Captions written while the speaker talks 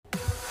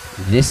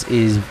This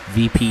is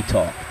VP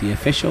Talk, the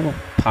official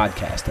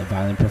podcast of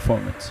Violent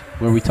Performance,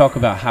 where we talk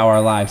about how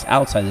our lives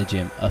outside the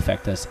gym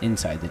affect us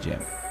inside the gym,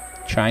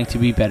 trying to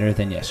be better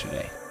than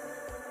yesterday.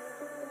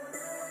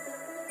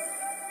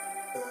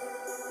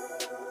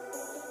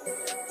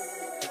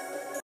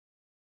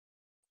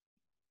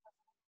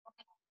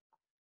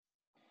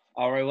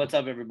 All right, what's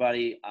up,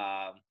 everybody?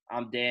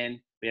 I'm Dan.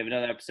 We have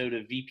another episode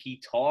of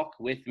VP Talk.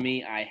 With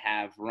me, I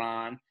have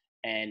Ron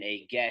and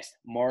a guest,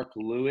 Mark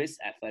Lewis,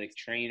 athletic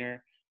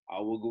trainer.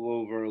 We'll go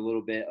over a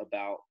little bit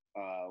about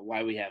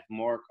why we have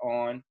Mark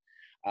on.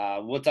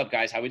 What's up,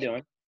 guys? How we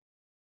doing?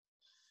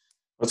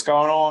 What's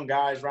going on,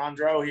 guys?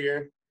 Rondro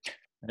here.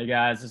 Hey,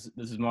 guys.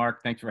 This is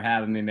Mark. Thanks for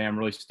having me, man. I'm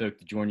really stoked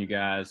to join you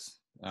guys.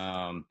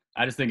 I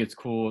just think it's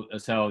cool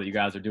as hell that you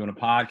guys are doing a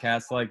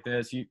podcast like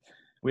this.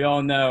 We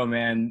all know,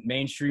 man,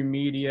 mainstream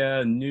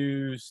media,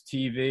 news,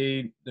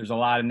 TV, there's a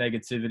lot of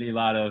negativity, a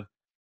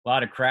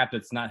lot of crap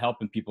that's not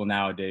helping people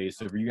nowadays.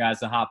 So for you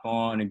guys to hop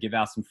on and give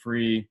out some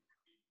free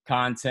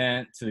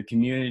content to the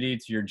community,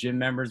 to your gym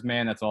members,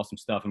 man, that's awesome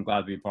stuff. I'm glad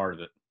to be a part of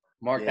it.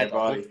 Mark has a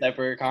whole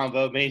separate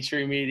combo,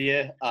 mainstream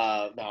media.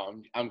 No,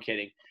 I'm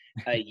kidding.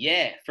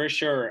 Yeah, for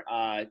sure.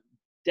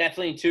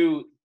 Definitely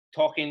too,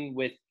 talking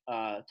with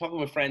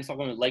friends,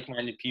 talking with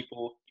like-minded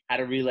people, how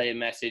to relay a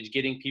message,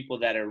 getting people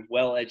that are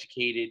well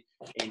educated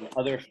in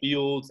other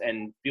fields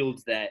and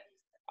fields that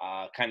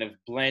kind of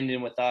blend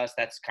in with us.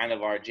 That's kind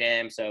of our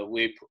jam. So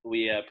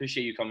we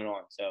appreciate you coming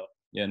on. So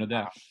yeah, no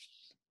doubt.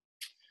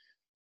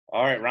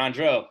 All right,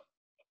 Rondro,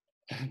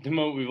 the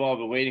moment we've all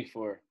been waiting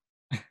for.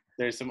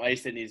 There's some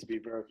ice that needs to be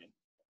broken.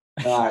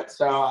 All right.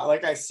 So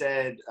like I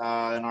said in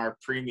our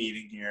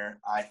pre-meeting here,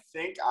 I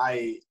think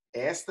I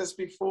asked this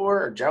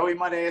before, or Joey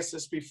might have asked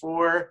this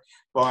before.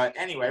 But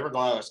anyway,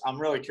 regardless,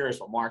 I'm really curious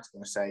what Mark's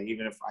going to say,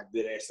 even if I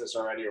did ask this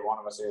already or one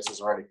of us asked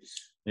this already.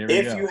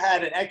 If you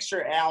had an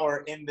extra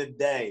hour in the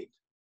day,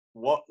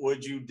 what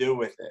would you do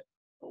with it?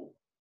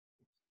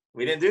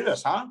 We didn't do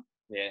this, huh?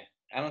 Yeah,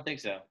 I don't think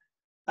so.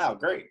 Oh,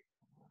 great.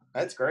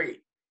 That's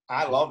great.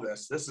 I love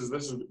this. This is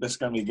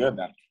going to be good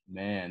then.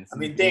 Man. I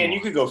mean, Dan, you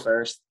could go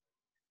first.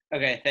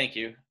 Okay, thank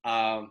you.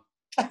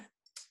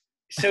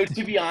 So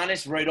to be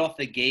honest, right off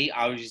the gate,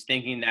 I was just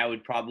thinking that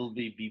would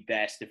probably be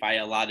best if I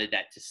allotted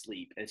that to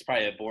sleep. It's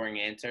probably a boring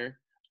answer.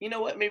 You know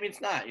what? Maybe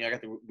it's not. You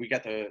know, we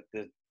got the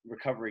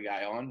recovery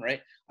guy on,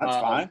 right? That's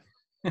fine.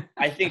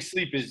 I think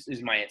sleep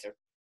is my answer.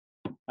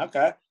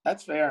 Okay,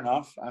 that's fair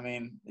enough. I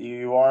mean,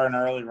 you are an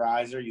early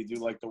riser. You do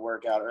like to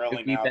work out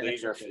early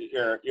nowadays.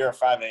 You're a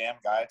 5 a.m.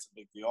 guy. It's a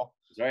big deal.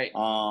 That's right.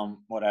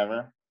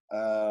 Whatever.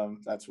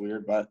 That's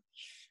weird, but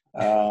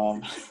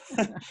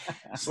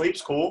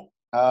sleep's cool.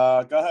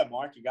 Go ahead,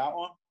 Mark. You got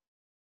one?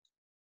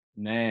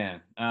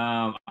 Man,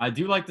 I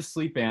do like the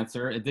sleep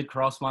answer. It did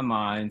cross my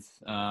mind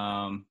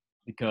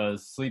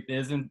because sleep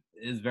is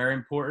very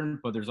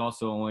important, but there's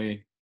also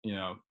only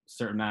a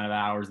certain amount of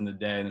hours in the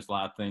day, and there's a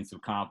lot of things to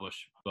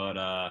accomplish.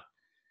 But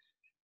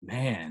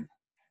man,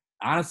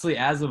 honestly,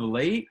 as of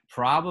late,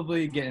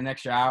 probably get an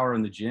extra hour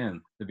in the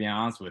gym, to be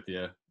honest with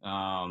you.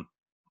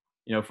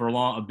 For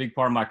a big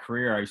part of my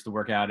career, I used to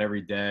work out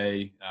every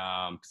day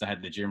because I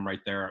had the gym right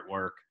there at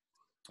work.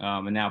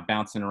 And now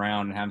bouncing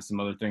around and having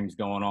some other things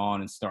going on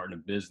and starting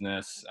a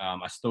business,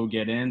 I still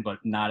get in, but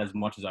not as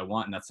much as I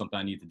want, and that's something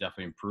I need to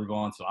definitely improve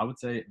on. So I would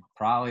say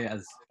probably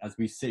as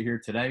we sit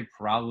here today,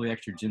 probably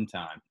extra gym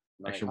time,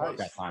 extra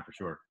workout time for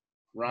sure.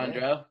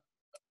 Rondro?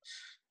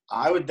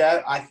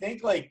 I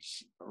think like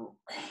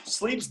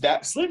sleep's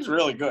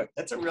really good.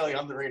 That's a really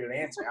underrated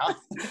answer.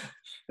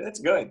 That's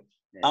good.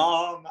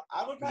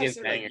 I would probably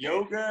say like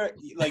yoga,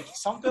 like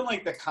something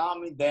like to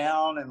calm me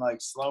down and like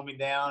slow me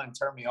down and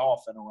turn me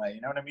off in a way. You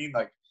know what I mean?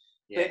 Like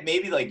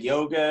maybe like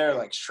yoga or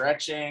like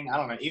stretching. I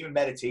don't know, even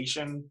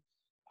meditation.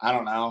 I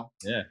don't know.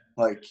 Yeah.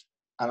 Like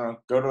I don't know,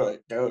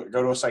 go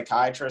to a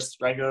psychiatrist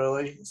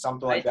regularly,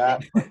 something like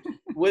that.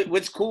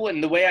 What's cool,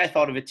 and the way I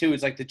thought of it too,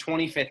 is like the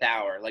 25th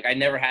hour. Like I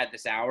never had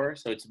this hour,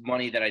 so it's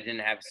money that I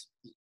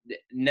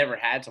never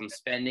had, so I'm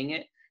spending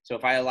it. So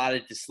if I allot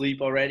it to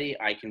sleep already,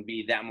 I can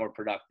be that more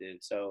productive.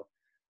 So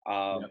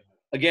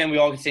again, we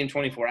all get the same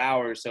 24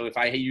 hours. So if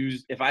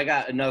I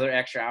got another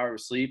extra hour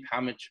of sleep, how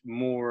much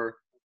more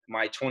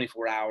my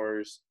 24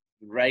 hours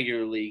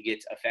regularly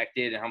gets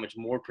affected and how much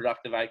more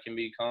productive I can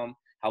become,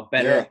 how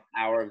better an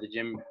hour of the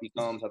gym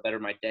becomes, how better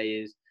my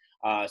day is.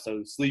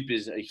 So sleep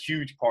is a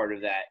huge part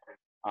of that.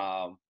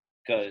 So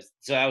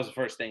that was the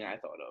first thing I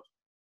thought of.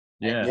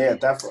 Yeah,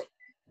 definitely.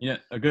 Yeah,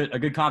 a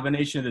good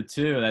combination of the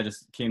two that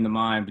just came to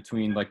mind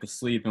between like the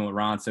sleep and what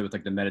Ron said with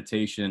like the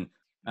meditation.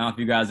 I don't know if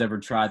you guys ever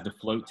tried the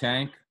float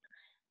tank.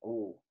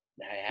 Oh,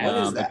 what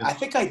is that? I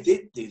think I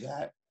did do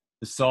that.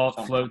 The salt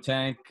float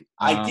tank.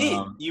 I did.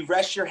 You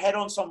rest your head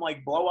on some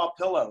like blow up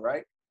pillow,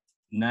 right?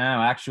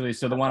 No, actually.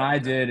 So the one I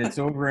did, it's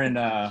over in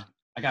I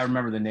gotta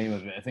remember the name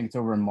of it. I think it's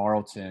over in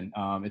Marlton.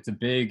 It's a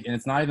big, and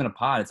it's not even a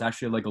pot. It's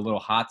actually like a little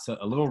hot tub,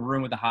 a little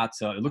room with a hot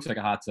tub. It looks like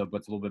a hot tub, but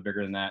it's a little bit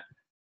bigger than that.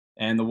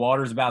 And the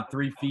water is about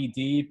 3 feet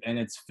deep, and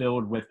it's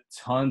filled with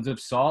tons of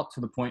salt to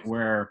the point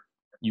where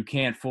you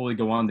can't fully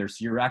go under.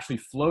 So you're actually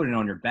floating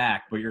on your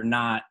back, but you're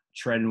not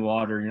treading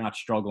water. You're not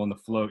struggling to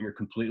float. You're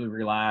completely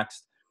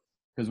relaxed.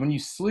 Because when you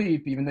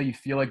sleep, even though you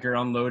feel like you're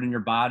unloading your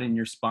body and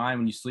your spine,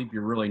 when you sleep,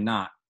 you're really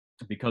not,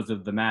 because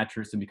of the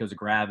mattress and because of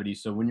gravity.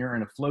 So when you're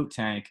in a float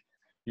tank,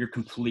 you're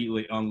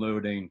completely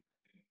unloading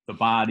the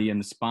body and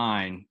the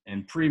spine,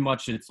 and pretty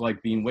much it's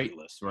like being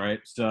weightless, right?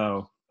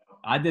 So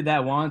I did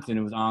that once, and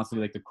it was honestly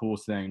like the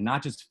coolest thing,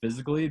 not just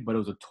physically, but it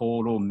was a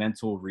total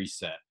mental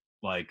reset.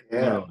 Like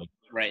literally,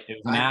 Right. it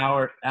was an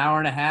hour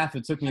and a half.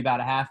 It took me about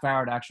a half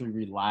hour to actually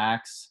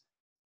relax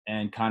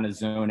and kind of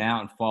zone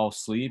out and fall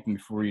asleep. And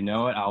before you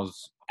know it, I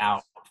was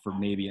out for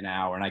maybe an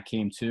hour, and I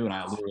came to, and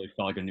I literally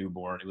felt like a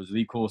newborn. It was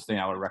the coolest thing.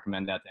 I would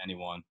recommend that to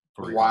anyone.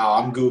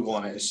 Wow, I'm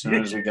Googling it as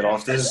soon as we get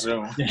off this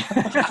Zoom.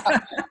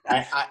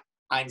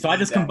 So I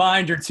just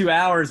combined your 2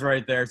 hours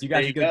right there. So you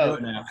guys can go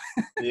do it now.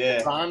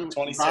 Yeah, Ron,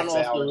 26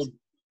 hours.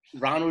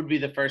 Ron would be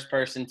the first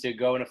person to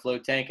go in a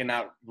float tank and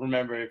not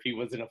remember if he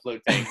was in a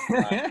float tank.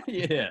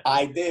 Yeah.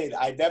 I did.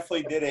 I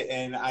definitely did it.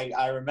 And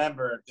I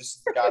remember, this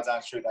is the God's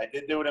honest truth, I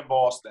did do it in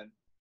Boston.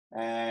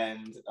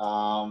 And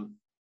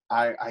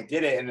I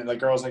did it. And the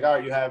girl was like, all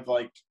right, you have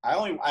like,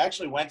 I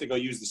actually went to go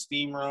use the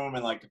steam room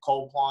and like the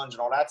cold plunge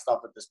and all that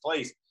stuff at this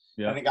place.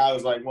 Yeah. And the guy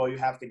was like, well, you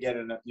have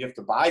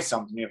to buy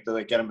something. You have to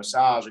like get a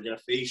massage or get a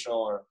facial.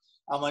 Or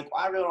I'm like,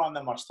 well, I really don't have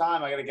that much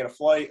time. I got to get a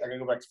flight. I got to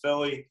go back to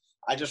Philly.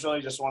 I just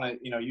really just want to,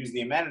 use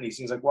the amenities.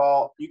 He's like,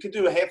 well, you could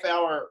do a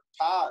half-hour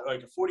pod,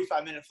 like a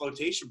 45-minute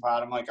flotation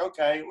pod. I'm like,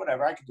 okay,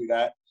 whatever, I could do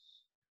that.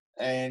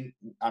 And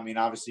I mean,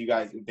 obviously, you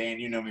guys, Dan,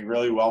 you know me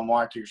really well.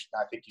 Mark,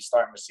 I think you're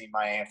starting to see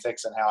my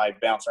antics and how I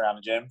bounce around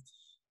the gym.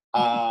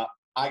 I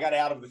got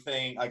out of the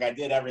thing, like I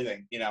did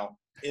everything,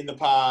 in the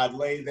pod,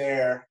 lay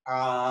there,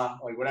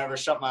 like whatever,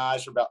 shut my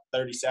eyes for about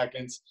 30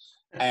 seconds.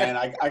 And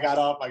I got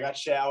up, I got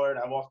showered,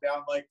 I walked down,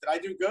 I'm like, did I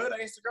do good?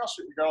 I asked the girl.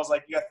 The girl's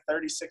like, you got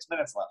 36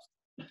 minutes left.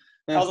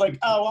 I was like,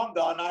 oh, I'm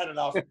done. I had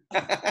enough.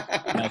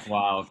 That's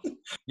wild.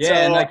 Yeah, so,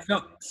 and like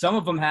some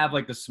of them have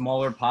like the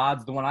smaller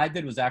pods. The one I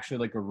did was actually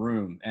like a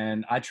room,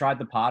 and I tried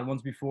the pod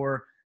ones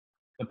before.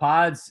 The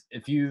pods,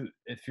 if you're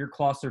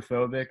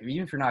claustrophobic,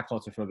 even if you're not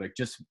claustrophobic,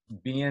 just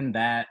being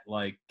that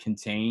like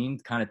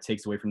contained kind of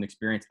takes away from the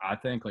experience. I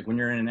think like when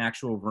you're in an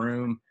actual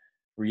room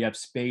where you have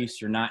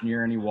space, you're not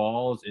near any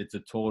walls, it's a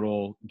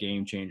total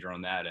game changer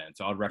on that end.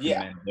 So I'd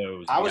recommend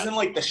those. I was in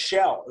like the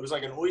shell. It was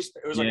like an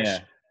oyster. It was like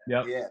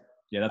Yep. Yeah.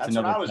 Yeah, that's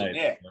another what I was in.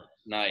 Yeah.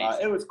 Nice.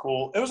 It was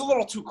cool. It was a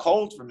little too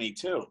cold for me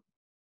too.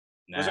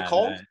 Was it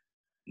cold?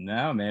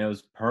 No, man. It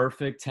was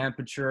perfect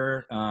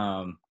temperature.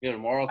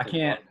 Tomorrow. I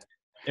can't.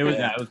 It was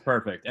it was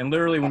perfect. And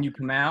literally, when you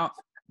come out,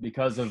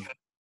 because of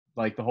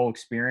like the whole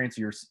experience,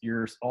 your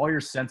all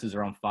your senses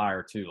are on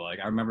fire too. Like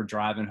I remember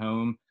driving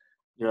home.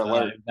 You're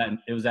alert.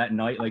 It was at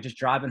night, like just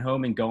driving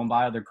home and going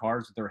by other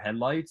cars with their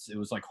headlights. It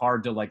was like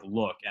hard to like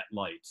look at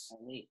lights.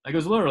 Like it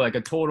was literally like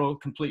a total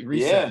complete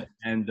reset.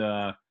 Yeah.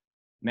 And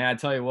man, I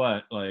tell you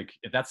what, like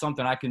if that's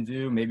something I can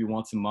do maybe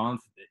once a month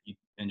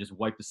and just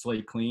wipe the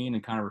slate clean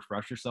and kind of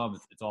refresh yourself,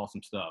 it's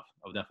awesome stuff.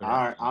 I would definitely.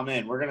 All right, I'm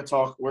in. We're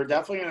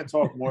definitely gonna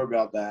talk more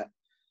about that.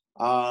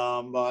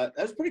 But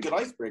that's a pretty good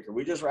icebreaker.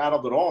 We just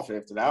rattled it off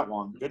after that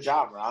one. Good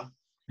job, Ron.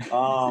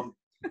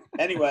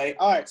 Anyway,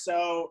 all right.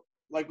 So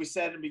like we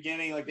said in the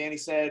beginning, like Danny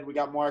said, we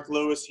got Mark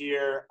Lewis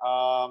here,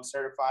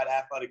 certified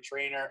athletic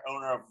trainer,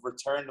 owner of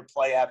Return to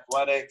Play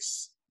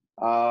Athletics.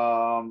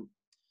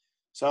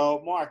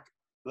 So Mark,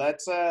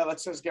 let's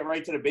just get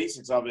right to the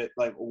basics of it.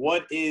 Like,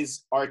 what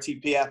is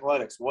RTP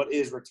Athletics? What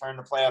is Return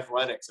to Play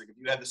Athletics? Like, if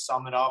you had to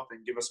sum it up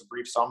and give us a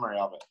brief summary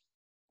of it.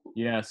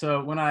 Yeah.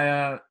 So when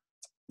I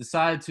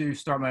decided to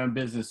start my own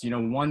business,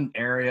 one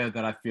area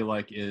that I feel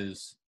like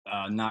is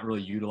not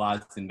really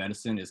utilized in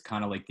medicine is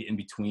kind of like the in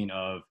between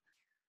of,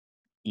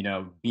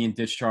 being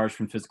discharged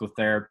from physical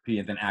therapy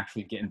and then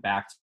actually getting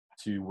back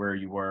to where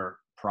you were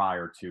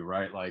prior to,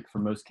 right? Like for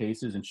most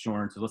cases,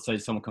 insurance, let's say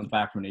someone comes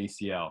back from an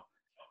ACL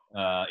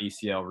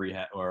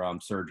rehab or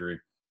surgery,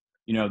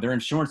 their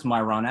insurance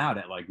might run out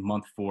at like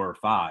month 4 or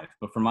 5.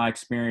 But from my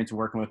experience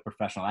working with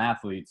professional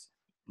athletes,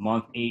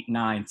 month 8,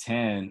 9,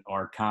 10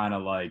 are kind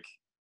of like,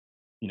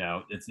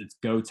 it's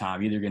go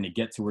time. Either going to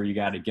get to where you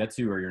got to get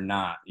to or you're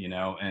not,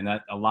 and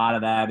that a lot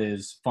of that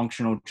is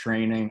functional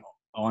training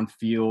on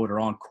field or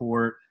on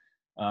court,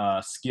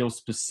 skill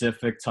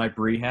specific type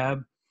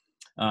rehab.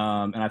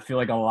 And I feel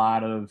like a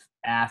lot of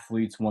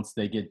athletes, once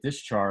they get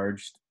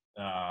discharged,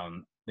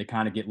 they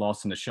kind of get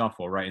lost in the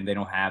shuffle, right? And they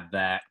don't have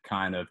that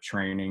kind of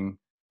training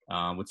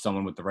with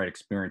someone with the right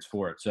experience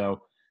for it.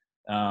 So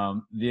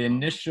the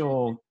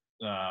initial,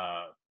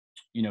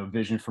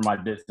 vision for my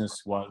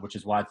business which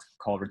is why it's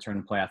called Return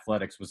to Play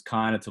Athletics, was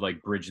kind of to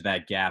like bridge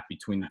that gap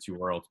between the two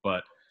worlds.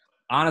 But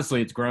honestly,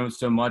 it's grown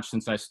so much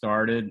since I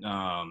started.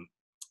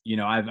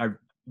 I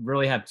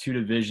really have 2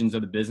 divisions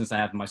of the business. I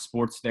have my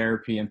sports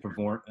therapy and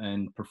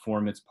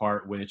performance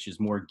part, which is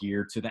more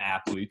geared to the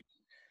athlete,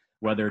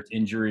 whether it's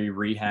injury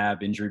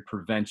rehab, injury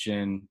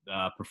prevention,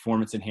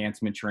 performance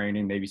enhancement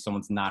training. Maybe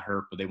someone's not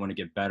hurt, but they want to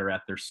get better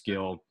at their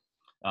skill.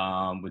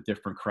 with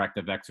different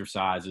corrective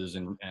exercises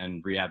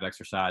and rehab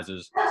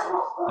exercises,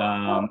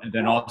 and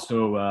then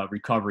also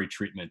recovery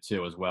treatment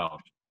too as well.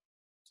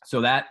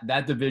 So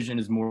that division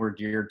is more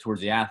geared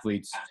towards the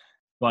athletes,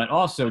 but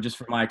also just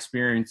from my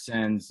experience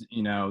and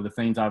the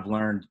things I've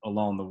learned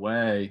along the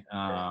way,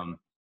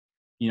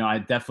 I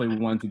definitely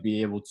want to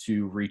be able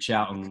to reach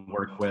out and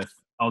work with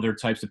other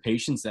types of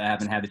patients that I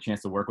haven't had the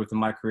chance to work with in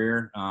my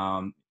career.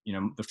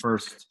 The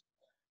first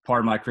part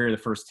of my career, the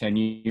first 10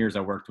 years, I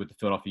worked with the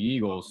Philadelphia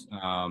Eagles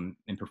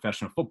in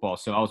professional football.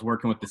 So I was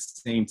working with the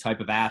same type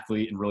of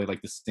athlete and really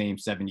like the same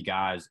 70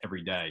 guys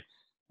every day,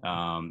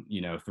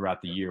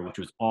 throughout the year, which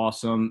was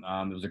awesome.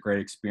 It was a great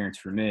experience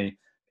for me,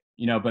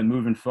 but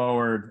moving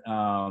forward,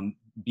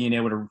 being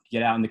able to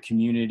get out in the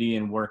community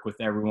and work with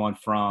everyone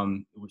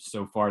from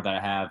so far that I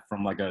have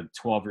from like a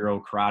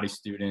 12-year-old karate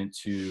student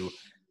to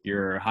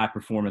your high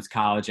performance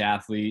college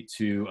athlete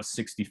to a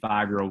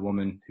 65-year-old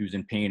woman who's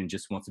in pain and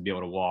just wants to be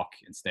able to walk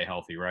and stay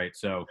healthy. Right.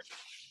 So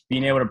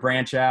being able to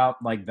branch out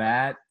like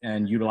that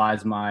and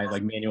utilize my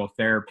like manual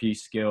therapy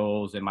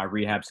skills and my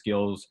rehab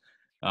skills,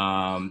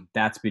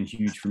 that's been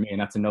huge for me. And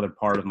that's another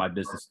part of my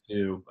business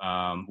too,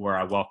 where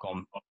I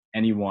welcome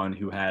anyone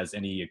who has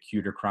any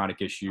acute or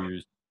chronic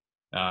issues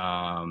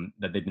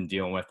that they've been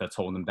dealing with that's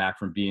holding them back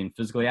from being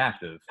physically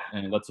active.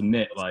 And let's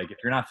admit, like, if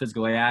you're not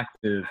physically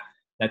active,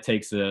 that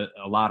takes a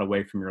lot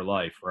away from your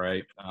life,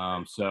 right?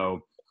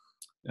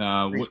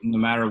 No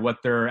matter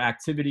what their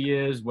activity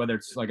is, whether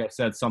it's, like I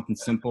said, something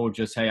simple,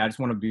 just, hey, I just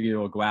want to be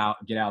able to go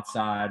out, get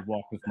outside,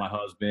 walk with my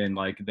husband.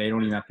 Like, they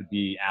don't even have to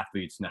be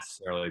athletes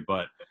necessarily,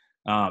 but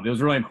it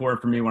was really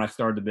important for me when I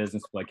started the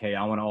business, like, hey,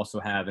 I want to also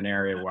have an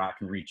area where I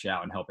can reach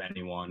out and help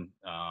anyone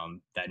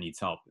that needs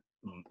help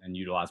and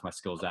utilize my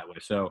skills that way.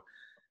 So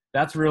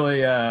that's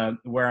really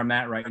where I'm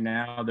at right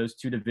now, those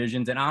two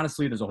divisions. And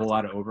honestly, there's a whole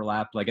lot of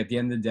overlap. Like, at the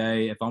end of the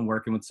day, if I'm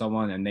working with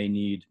someone and they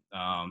need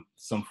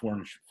some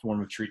form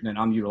of treatment,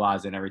 I'm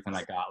utilizing everything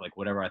I got, like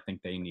whatever I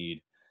think they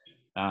need.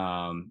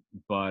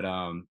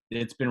 But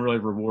it's been really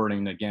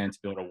rewarding, again, to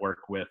be able to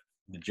work with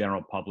the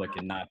general public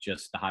and not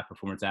just the high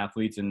performance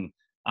athletes. And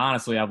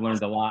honestly, I've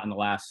learned a lot in the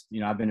last,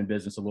 I've been in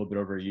business a little bit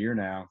over a year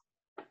now,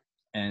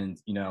 and,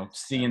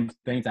 seeing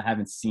things I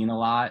haven't seen a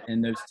lot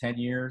in those 10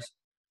 years,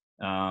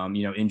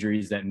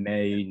 injuries that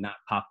may not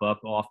pop up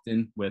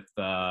often with,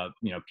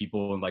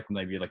 people in like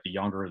maybe like the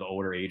younger or the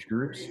older age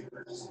groups.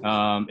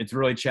 It's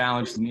really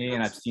challenged me,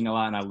 and I've seen a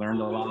lot and I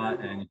learned a lot,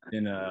 and it's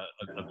been a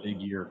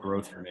big year of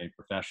growth for me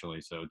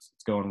professionally. So it's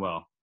going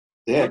well.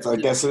 Yeah, I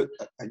guess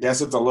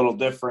it's a little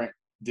different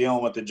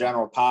dealing with the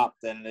general pop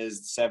than it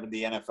is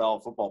 70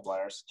 NFL football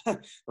players.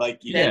 Like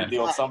you get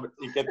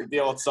to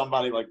deal with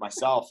somebody like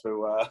myself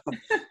who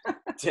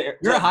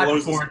you're a high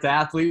performance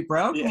athlete,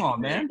 bro. Come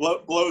on, man.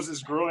 Blows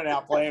his groin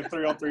out playing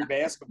 3-on-3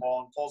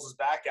 basketball and pulls his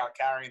back out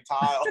carrying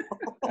tile.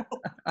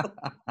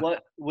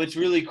 What's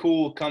really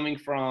cool coming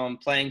from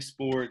playing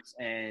sports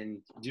and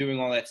doing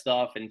all that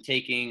stuff and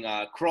taking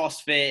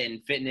CrossFit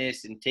and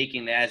fitness and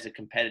taking that as a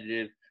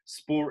competitive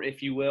sport,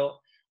 if you will,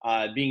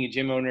 being a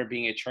gym owner,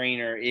 being a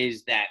trainer,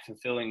 is that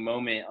fulfilling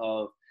moment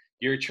of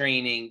you're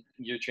training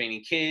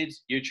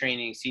kids, you're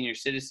training senior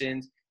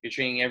citizens, you're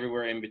training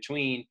everywhere in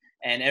between,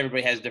 and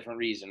everybody has a different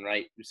reason,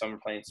 right? Some are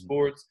playing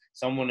sports,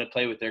 some want to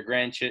play with their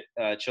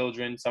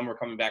grandchildren, some are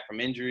coming back from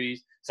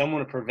injuries, some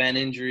want to prevent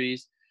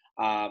injuries,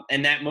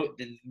 and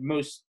the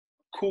most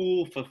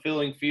cool,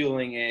 fulfilling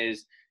feeling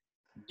is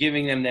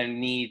giving them their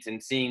needs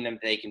and seeing them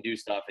that they can do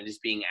stuff and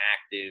just being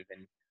active.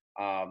 And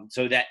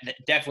so that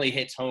definitely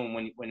hits home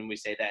when we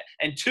say that.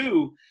 And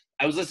two,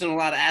 I was listening to a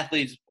lot of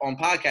athletes on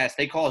podcasts.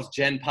 They call us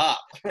Gen Pop.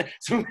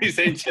 So when we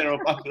say general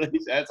population,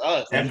 that's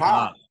us. Gen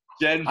Pop.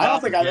 Gen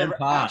Pop.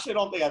 I actually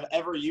don't think I've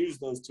ever used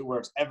those two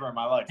words ever in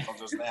my life until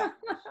just now.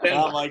 And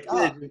I'm like,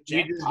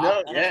 Gen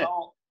Pop,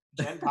 NFL,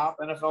 Gen Pop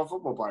NFL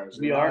football players.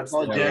 We are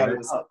called Gen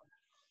Pop.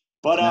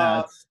 But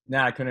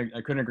I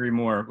couldn't agree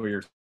more with what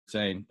you're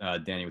saying,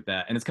 Danny, with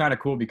that. And it's kind of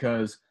cool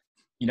because,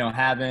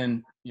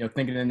 having,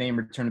 thinking of the name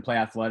Return to Play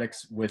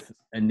Athletics with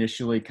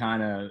initially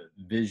kind of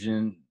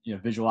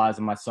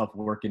visualizing myself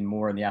working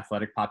more in the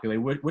athletic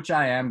population, which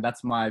I am.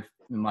 That's my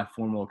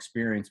formal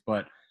experience.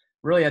 But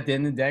really, at the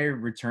end of the day,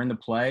 return to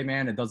play,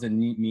 man, it doesn't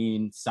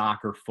mean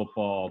soccer,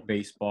 football,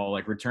 baseball.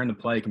 Like, return to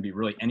play can be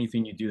really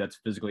anything you do that's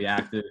physically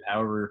active,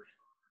 however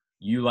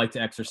you like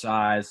to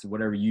exercise,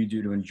 whatever you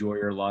do to enjoy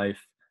your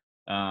life.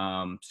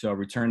 So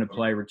return to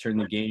play, return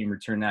the game,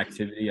 return to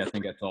activity. I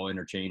think that's all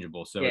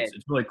interchangeable. So it's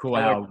really cool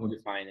how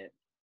define it.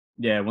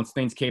 Yeah, once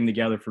things came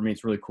together for me,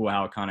 it's really cool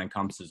how it kind of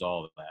encompasses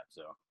all of that.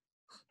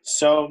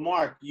 So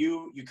Mark,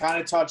 you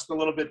kind of touched a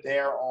little bit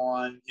there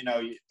on,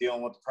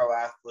 dealing with the pro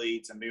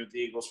athletes and being with the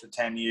Eagles for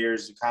 10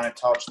 years. You kind of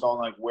touched on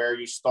like where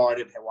you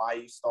started, why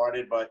you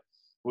started, but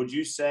would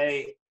you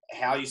say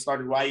how you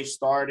started, why you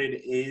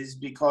started is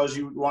because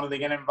you wanted to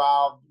get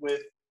involved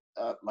with,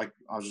 like,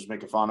 I was just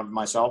making fun of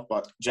myself,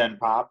 but Gen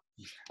Pop,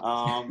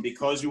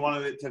 because you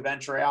wanted to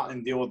venture out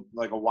and deal with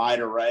like a wide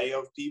array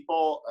of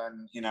people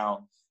and,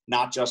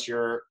 not just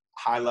your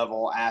high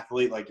level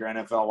athlete, like your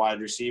NFL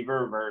wide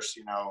receiver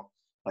versus,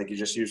 like you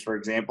just used for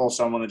example,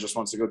 someone that just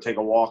wants to go take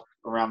a walk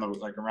around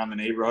the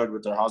neighborhood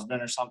with their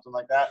husband or something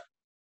like that?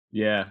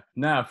 Yeah,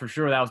 no, for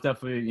sure. That was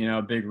definitely,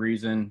 a big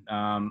reason.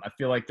 I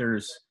feel like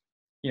there's,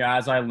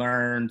 as I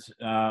learned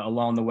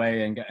along the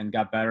way and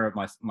got better at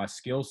my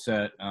skill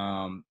set,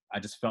 I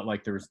just felt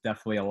like there was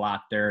definitely a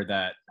lot there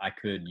that I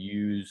could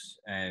use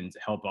and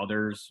help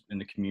others in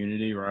the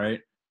community, right?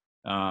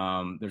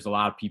 There's a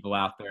lot of people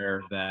out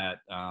there that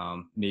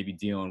may be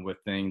dealing with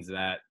things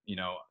that,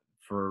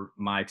 for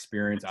my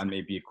experience, I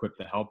may be equipped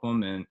to help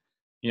them. And,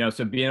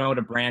 so being able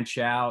to branch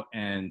out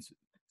and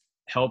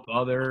help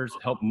others,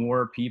 help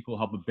more people,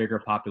 help a bigger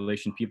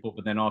population of people,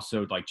 but then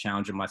also like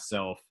challenging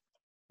myself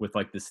with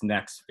like this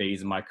next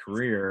phase of my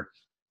career.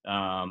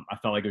 I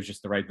felt like it was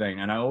just the right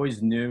thing. And I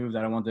always knew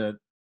that I wanted to,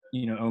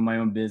 own my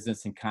own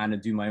business and kind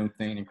of do my own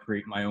thing and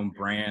create my own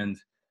brand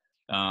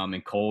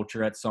and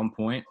culture at some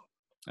point.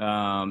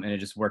 And it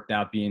just worked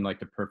out being like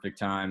the perfect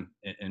time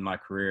in my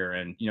career.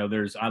 And,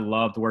 I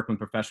love to work with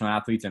professional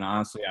athletes. And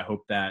honestly, I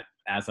hope that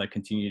as I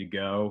continue to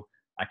go,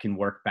 I can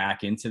work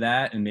back into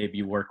that and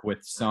maybe work with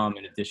some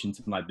in addition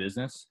to my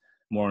business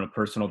more on a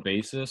personal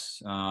basis.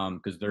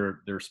 Because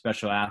they're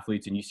special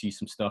athletes and you see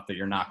some stuff that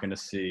you're not going to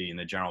see in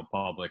the general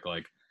public.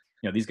 Like,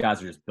 these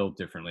guys are just built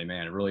differently,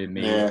 man. It really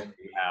amazes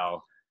me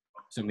how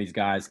some of these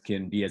guys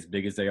can be as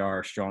big as they are,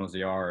 as strong as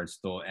they are, and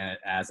still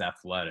as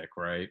athletic,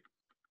 right?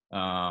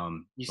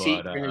 You see,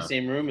 you're in the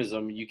same room as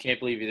them. You can't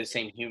believe you're the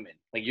same human.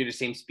 Like you're the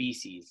same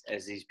species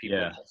as these people.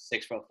 Yeah.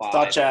 6'5".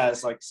 Such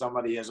as like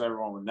somebody, as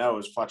everyone would know,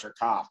 is Fletcher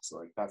Cox.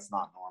 Like that's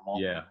not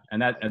normal. Yeah,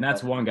 and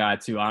that's one guy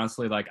too.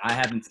 Honestly, like I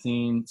haven't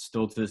seen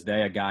still to this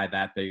day a guy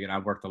that big, and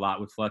I've worked a lot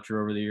with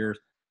Fletcher over the years.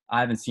 I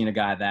haven't seen a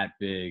guy that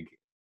big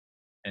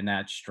and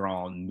that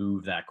strong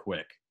move that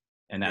quick.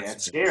 And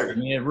that's scary. I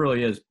mean, it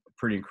really is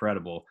pretty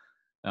incredible.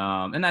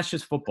 And that's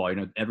just football.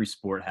 Every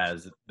sport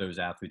has those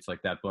athletes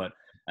like that. But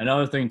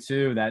another thing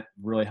too that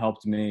really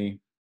helped me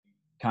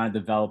kind of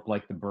develop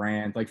like the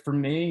brand. Like for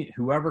me,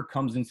 whoever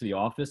comes into the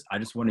office, I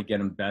just want to get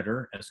them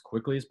better as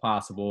quickly as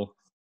possible,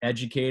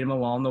 educate them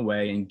along the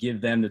way, and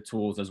give them the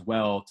tools as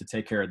well to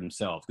take care of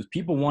themselves. Because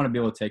people want to be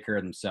able to take care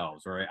of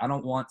themselves, right? I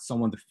don't want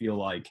someone to feel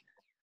like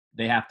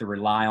they have to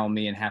rely on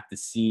me and have to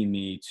see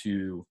me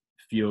to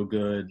feel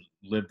good,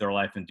 live their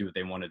life, and do what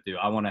they want to do.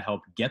 I want to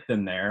help get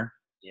them there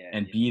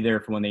and be there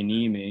for when they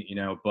need me,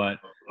 But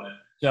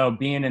so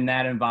being in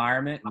that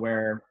environment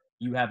where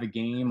you have a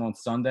game on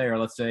Sunday, or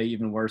let's say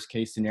even worst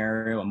case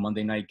scenario, a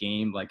Monday night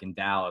game, like in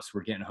Dallas,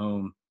 we're getting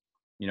home,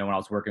 when I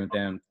was working with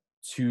them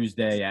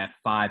Tuesday at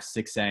 5,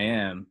 6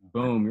 a.m.,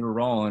 boom, you're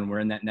rolling. We're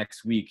in that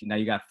next week. Now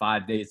you got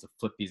 5 days to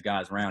flip these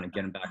guys around and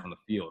get them back on the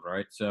field,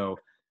 right? So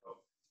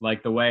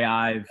like the way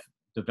I've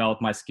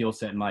developed my skill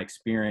set and my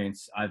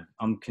experience,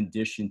 I'm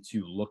conditioned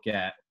to look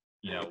at,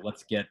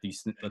 let's get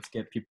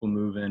people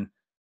moving.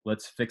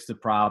 Let's fix the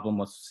problem.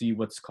 Let's see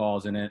what's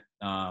causing it.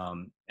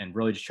 And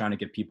really just trying to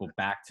get people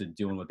back to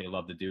doing what they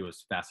love to do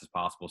as fast as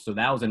possible. So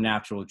that was a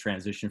natural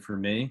transition for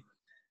me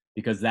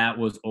because that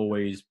was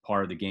always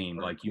part of the game.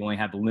 Like you only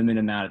have a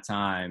limited amount of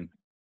time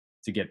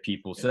to get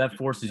people. So that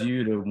forces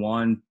you to,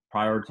 one,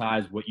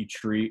 prioritize what you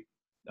treat.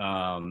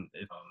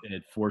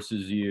 It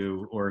forces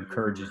you or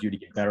encourages you to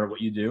get better at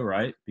what you do,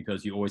 right?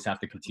 Because you always have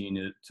to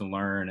continue to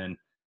learn and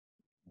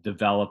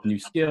develop new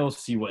skills,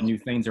 see what new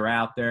things are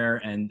out there,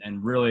 and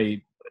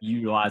really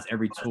utilize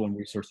every tool and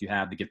resource you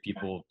have to get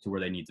people to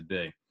where they need to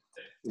be.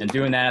 And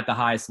doing that at the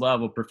highest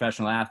level,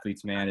 professional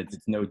athletes, man, it's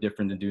no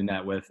different than doing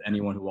that with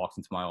anyone who walks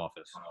into my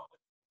office.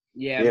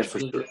 Yeah, for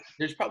sure.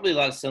 There's probably a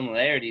lot of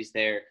similarities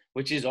there,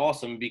 which is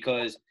awesome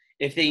because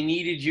if they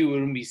needed you, it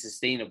wouldn't be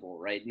sustainable,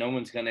 right? No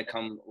one's going to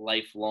come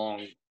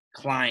lifelong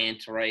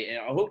client, right? And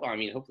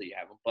hopefully you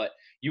have them, but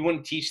you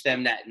want to teach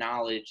them that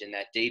knowledge and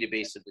that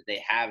database so that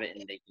they have it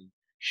and they can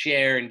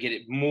share and get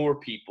it more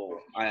people.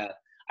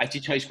 I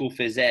teach high school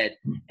phys ed,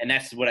 and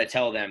that's what I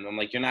tell them. I'm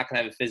like, you're not going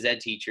to have a phys ed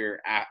teacher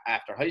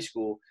after high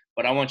school,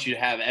 but I want you to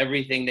have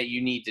everything that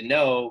you need to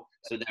know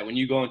so that when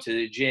you go into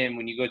the gym,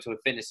 when you go to a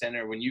fitness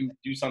center, when you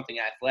do something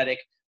athletic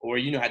or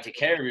you know how to take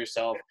care of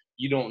yourself,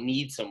 you don't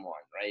need someone,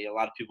 right? A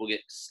lot of people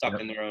get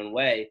stuck in their own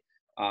way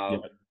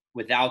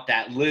without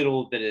that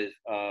little bit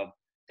of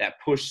that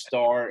push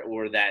start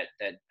or that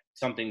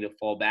something to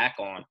fall back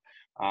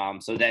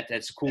on. So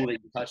that's cool that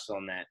you touched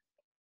on that.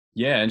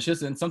 Yeah, and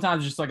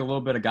sometimes just like a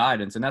little bit of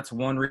guidance, and that's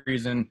one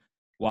reason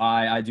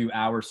why I do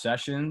hour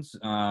sessions.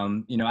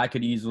 I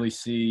could easily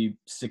see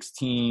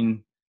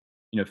 16,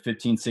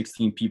 15,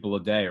 16 people a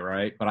day,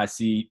 right? But I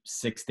see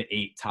 6 to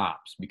 8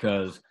 tops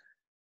because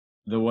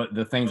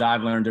the things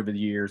I've learned over the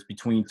years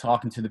between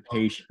talking to the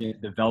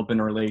patient, developing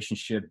a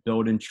relationship,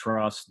 building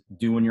trust,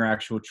 doing your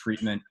actual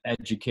treatment,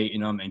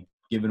 educating them, and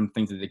giving them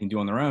things that they can do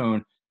on their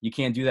own, you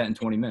can't do that in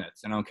 20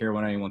 minutes. And I don't care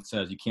what anyone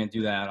says, you can't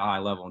do that at a high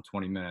level in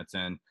 20 minutes.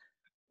 And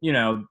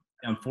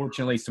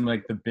unfortunately, some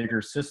like the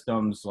bigger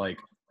systems, like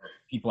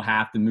people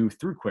have to move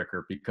through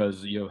quicker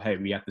because, hey,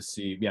 we have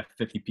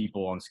 50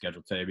 people on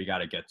schedule today. We got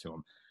to get to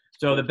them.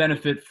 So the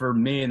benefit for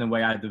me and the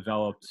way I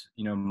developed,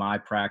 my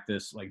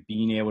practice, like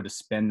being able to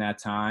spend that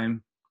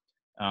time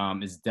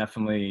is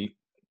definitely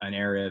an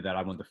area that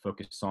I wanted to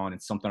focus on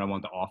and something I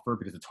wanted to offer,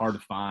 because it's hard to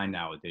find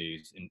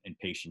nowadays in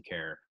patient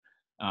care.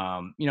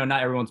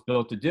 Not everyone's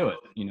built to do it,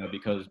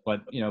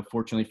 but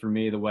fortunately for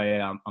me, the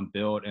way I'm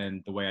built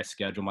and the way I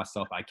schedule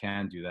myself, I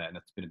can do that. And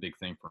that's been a big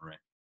thing for me.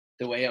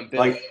 The way I'm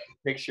built,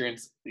 picture, and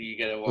you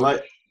gotta watch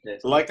Like,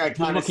 this. like I kind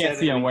People of can't said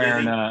see in I'm the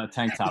wearing beginning, a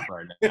tank top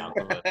right now.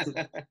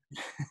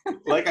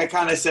 like I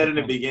kind of said in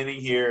the beginning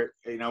here,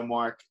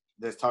 Mark,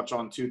 let's touch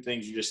on two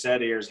things you just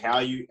said here is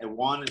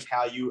one is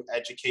how you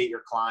educate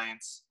your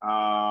clients,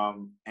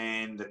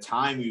 and the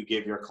time you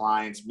give your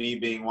clients, me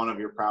being one of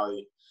your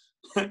probably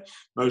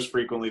most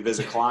frequently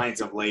visit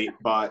clients of late.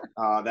 But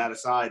that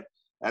aside,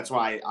 that's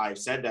why I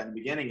said that in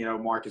the beginning.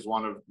 Mark is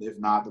one of, if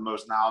not the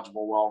most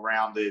knowledgeable,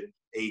 well-rounded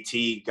AT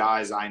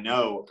guys I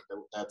know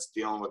that's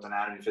dealing with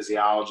anatomy,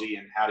 physiology,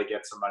 and how to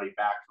get somebody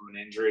back from an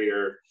injury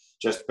or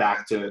just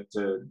back to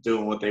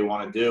doing what they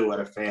want to do at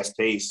a fast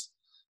pace.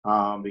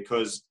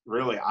 Because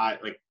really,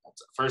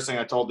 first thing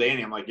I told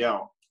Danny, I'm like,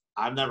 yo,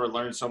 I've never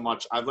learned so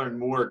much. I've learned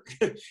more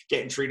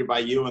getting treated by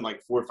you in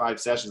like 4 or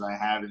 5 sessions I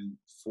have in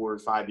 4 or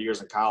 5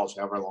 years in college,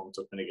 however long it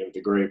took me to get a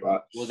degree.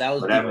 But well, that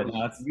was whatever.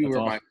 You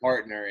were my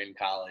partner in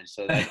college,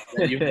 so that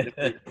you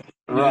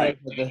right.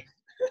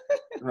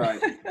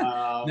 Right.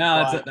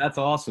 No, that's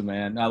awesome,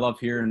 man. I love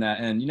hearing that.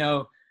 And,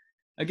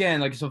 again,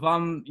 like, so if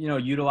I'm,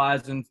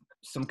 utilizing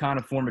some kind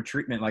of form of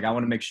treatment, like I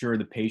want to make sure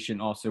the patient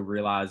also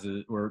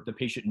realizes, or the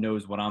patient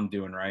knows what I'm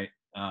doing, right?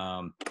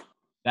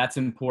 That's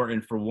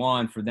important for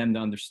them to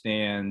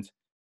understand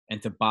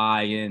and to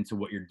buy into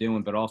what you're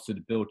doing, but also to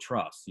build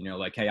trust,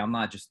 like, hey, I'm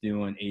not just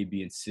doing A,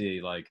 B, and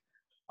C. Like,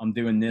 I'm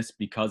doing this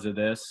because of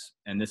this,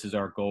 and this is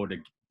our goal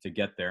to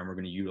get there. And we're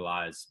going to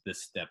utilize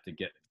this step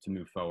to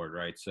move forward.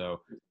 Right.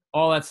 So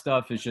all that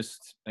stuff is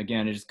just,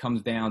 again, it just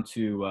comes down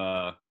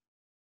to,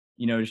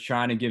 just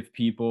trying to give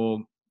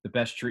people the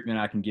best treatment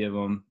I can give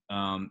them,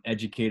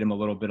 educate them a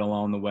little bit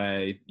along the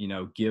way,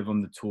 give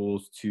them the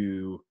tools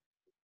to,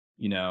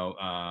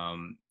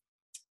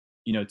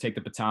 take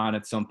the baton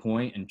at some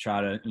point and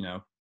try to,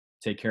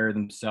 take care of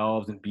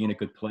themselves and be in a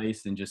good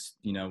place, and just,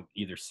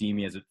 either see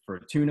me for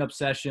a tune-up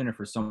session or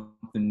for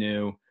something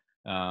new,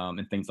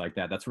 and things like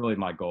that. That's really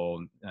my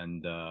goal.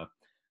 And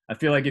I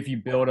feel like if you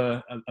build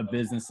a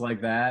business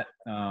like that,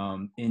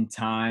 in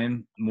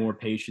time, more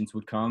patients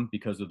would come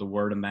because of the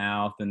word of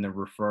mouth and the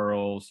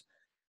referrals.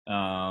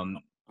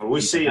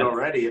 We see it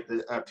already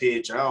at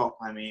PHL.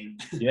 I mean,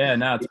 yeah,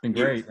 no, it's been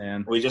great,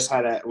 man. We just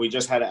had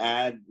to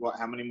add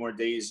how many more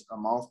days a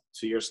month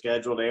to your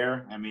schedule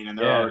there? I mean, and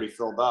they're already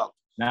filled up.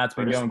 Nah, it's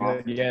been going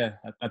good. Yeah,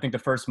 I think the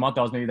first month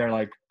I was maybe there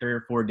like 3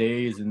 or 4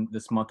 days, and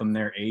this month I'm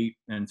there 8,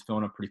 and it's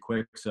filling up pretty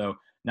quick. So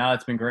now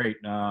it's been great.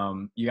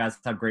 You guys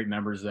have great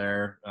members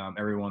there.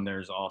 Everyone there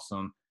is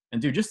awesome.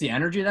 And dude, just the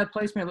energy of that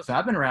place, man. Listen,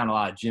 I've been around a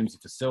lot of gyms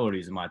and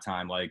facilities in my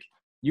time. Like,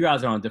 you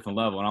guys are on a different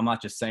level, and I'm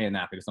not just saying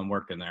that because I'm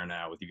working there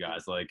now with you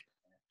guys. Like,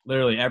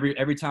 literally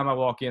every time I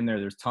walk in there,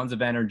 there's tons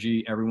of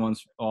energy.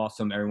 Everyone's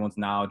awesome. Everyone's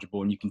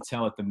knowledgeable, and you can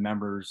tell that the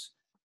members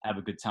have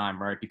a good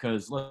time, right?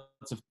 Because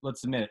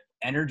let's admit,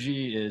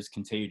 energy is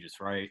contagious,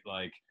 right?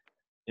 Like,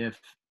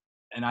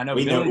 and I know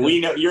we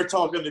know you're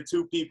talking to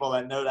 2 people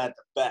that know that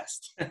the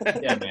best.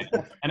 Yeah, man.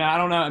 And I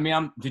don't know. I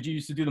mean, did you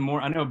used to do the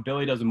more? I know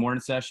Billy does the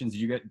morning sessions.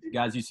 Did you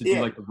guys used to do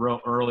like the real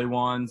early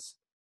ones?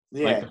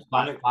 Yeah,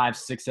 like 5,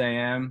 6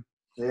 a.m.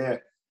 Yeah.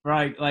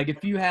 Right. Like,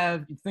 if you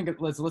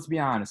let's be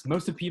honest.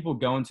 Most of the people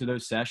going to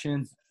those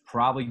sessions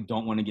probably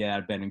don't want to get out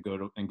of bed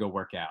and go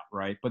work out,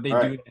 right? But they do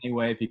it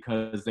anyway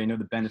because they know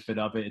the benefit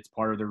of it. It's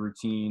part of their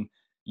routine.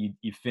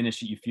 You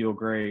finish it, you feel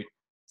great.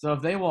 So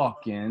if they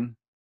walk in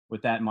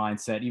with that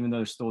mindset, even though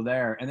they're still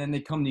there, and then they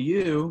come to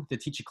you to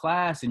teach a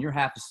class and you're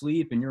half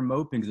asleep and you're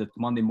moping because it's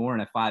Monday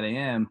morning at 5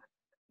 a.m.,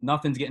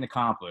 nothing's getting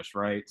accomplished,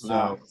 right?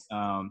 So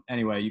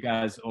anyway, you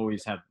guys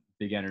always have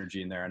big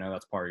energy in there. I know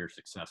that's part of your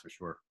success for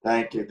sure.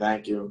 Thank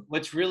you.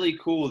 What's really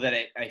cool that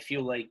I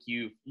feel like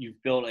you've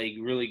built a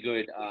really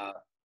good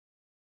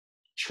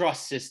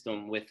trust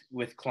system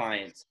with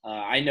clients.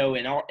 I know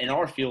in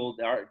our field,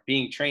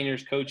 being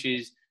trainers,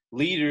 coaches,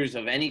 leaders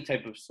of any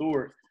type of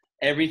sort,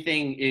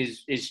 everything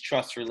is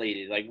trust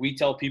related. Like, we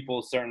tell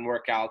people certain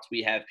workouts,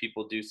 we have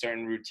people do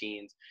certain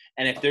routines,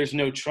 and if there's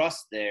no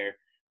trust there,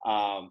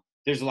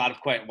 there's a lot of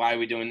questions. Why are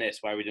we doing this?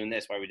 Why are we doing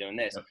this? Why are we doing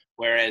this? Yep.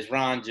 Whereas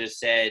Ron just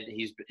said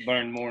he's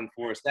learned more in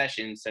 4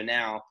 sessions. So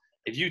now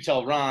if you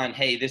tell Ron,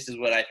 hey, this is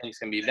what I think is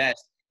going to be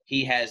best,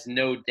 he has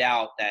no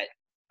doubt that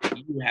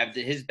you have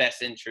his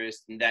best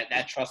interest, and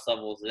that trust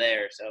level is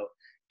there. So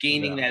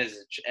gaining that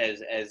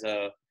as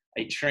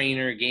a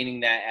trainer,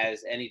 gaining that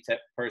as any type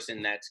of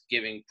person that's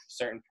giving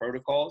certain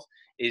protocols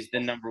is the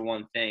number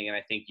one thing. And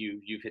I think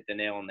you've hit the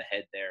nail on the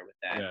head there with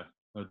that. Yeah,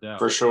 no doubt.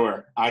 For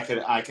sure. I can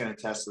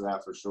attest to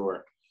that for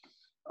sure.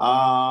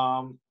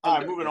 All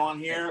right, moving on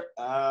here.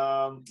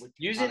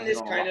 Using this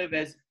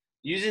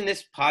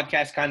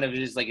podcast kind of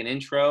is like an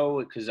intro,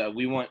 because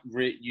we want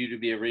you to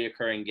be a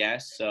reoccurring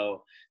guest.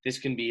 So this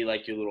can be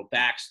like your little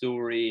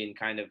backstory, and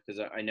kind of,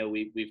 because I know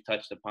we've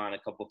touched upon a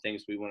couple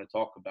things we want to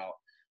talk about.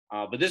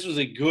 But this was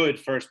a good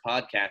first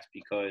podcast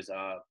because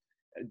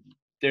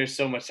there's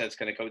so much that's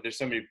going to come. There's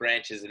so many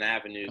branches and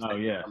avenues Oh, that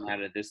yeah. come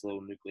out of this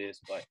little nucleus.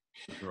 But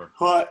Sure.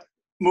 But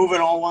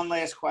moving on, one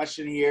last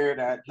question here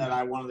that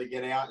I wanted to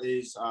get out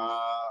is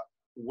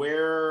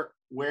where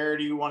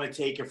do you want to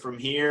take it from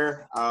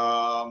here?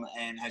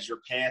 And are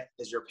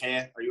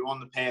you on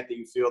the path that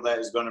you feel that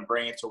is going to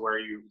bring it to where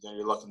you're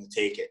looking to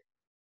take it?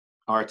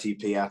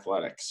 RTP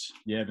Athletics.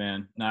 Yeah,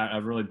 man. No, I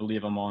really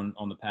believe I'm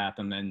on the path.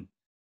 And then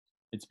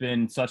it's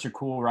been such a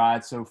cool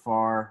ride so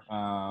far.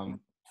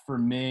 For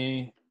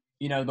me,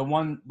 the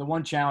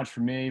one challenge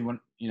for me when,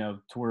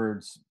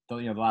 towards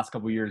the last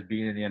couple of years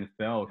being in the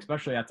NFL,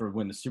 especially after we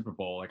win the Super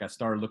Bowl, like I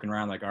started looking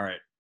around like, all right,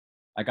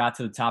 I got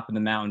to the top of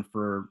the mountain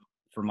for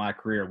my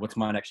career. What's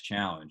my next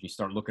challenge? You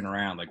start looking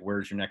around like,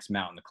 where's your next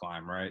mountain to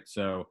climb? Right.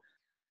 So,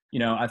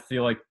 I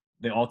feel like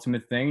the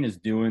ultimate thing is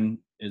building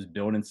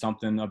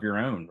something of your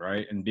own.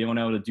 Right. And being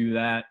able to do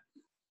that,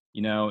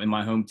 in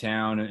my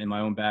hometown, in my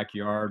own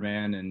backyard,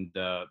 man. And,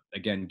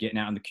 again, getting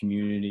out in the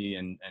community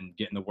and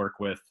getting to work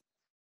with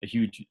a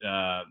huge,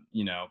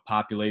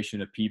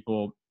 population of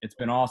people. It's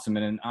been awesome.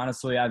 And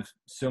honestly, I have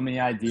so many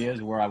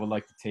ideas where I would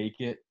like to take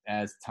it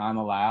as time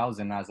allows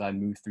and as I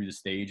move through the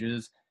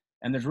stages.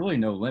 And there's really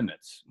no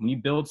limits. When you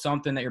build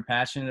something that you're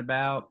passionate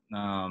about,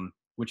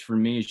 which for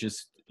me is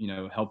just,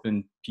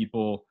 helping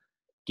people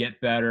get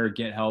better,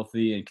 get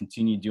healthy, and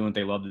continue doing what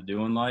they love to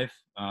do in life.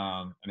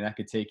 That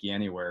could take you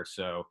anywhere.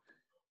 So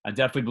I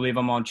definitely believe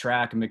I'm on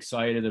track. I'm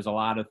excited. There's a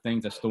lot of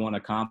things I still want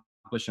to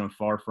accomplish. I'm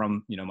far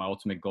from, my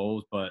ultimate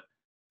goals, but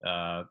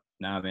now,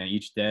 man,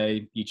 each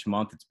day, each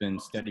month, it's been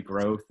steady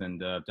growth and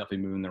definitely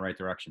moving in the right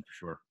direction for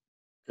sure.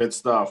 Good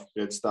stuff.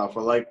 Good stuff.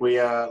 Well, like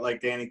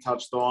Danny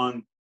touched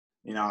on,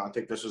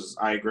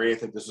 I agree. I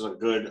think this was a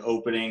good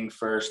opening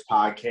first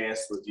podcast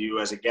with you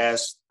as a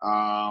guest.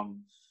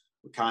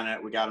 We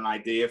got an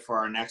idea for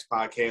our next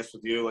podcast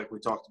with you, like we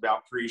talked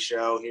about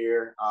pre-show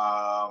here.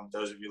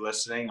 Those of you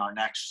listening, our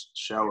next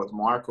show with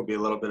Mark will be a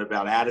little bit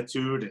about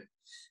attitude and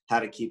how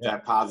to keep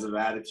that positive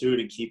attitude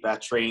and keep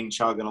that train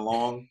chugging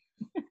along.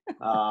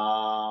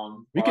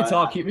 We could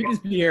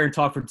just be here and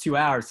talk for 2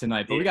 hours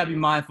tonight, but we got to be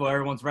mindful of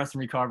everyone's rest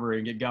and recovery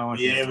and get going.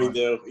 Yeah, we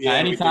do. Yeah,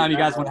 anytime you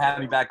guys want to have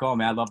me back on,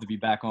 man, I'd love to be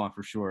back on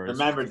for sure.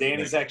 Remember,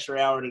 Danny's extra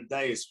hour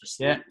today is for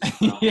sleep.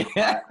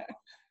 Yeah.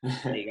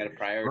 You got to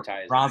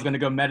prioritize. Ron's going to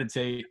go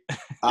meditate.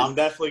 I'm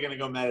definitely going to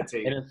go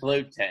meditate. In a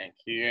float tank.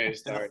 You're going to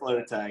start. In a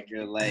float tank.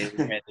 You're going to lay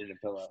your head in a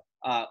pillow.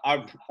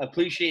 I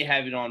appreciate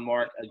having on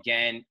Mark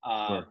again.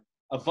 Sure.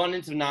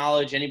 Abundance of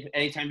knowledge.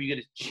 Anytime you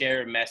get to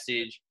share a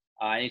message,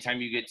 anytime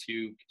you get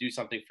to do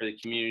something for the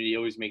community, it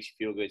always makes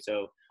you feel good.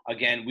 So,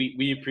 again,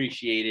 we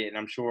appreciate it, and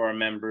I'm sure our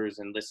members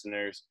and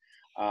listeners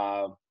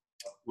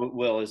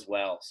will as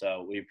well.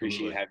 So we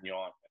appreciate having you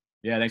on.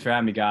 Yeah, thanks for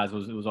having me, guys.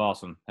 It was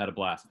awesome. Had a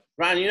blast.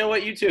 Ron, you know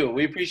what? You too.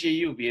 We appreciate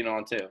you being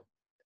on too.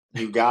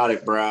 You got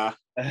it, brah.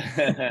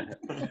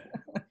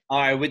 All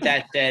right. With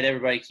that said,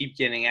 everybody keep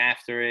getting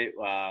after it.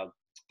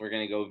 We're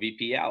going to go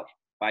VP out.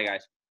 Bye,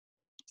 guys.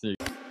 See you.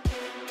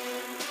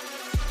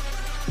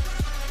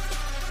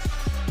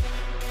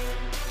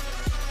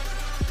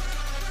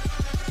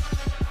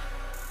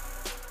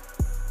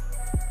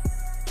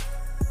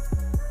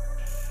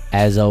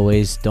 As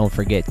always, don't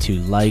forget to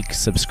like,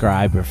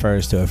 subscribe, refer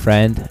us to a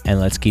friend, and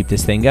let's keep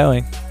this thing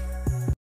going.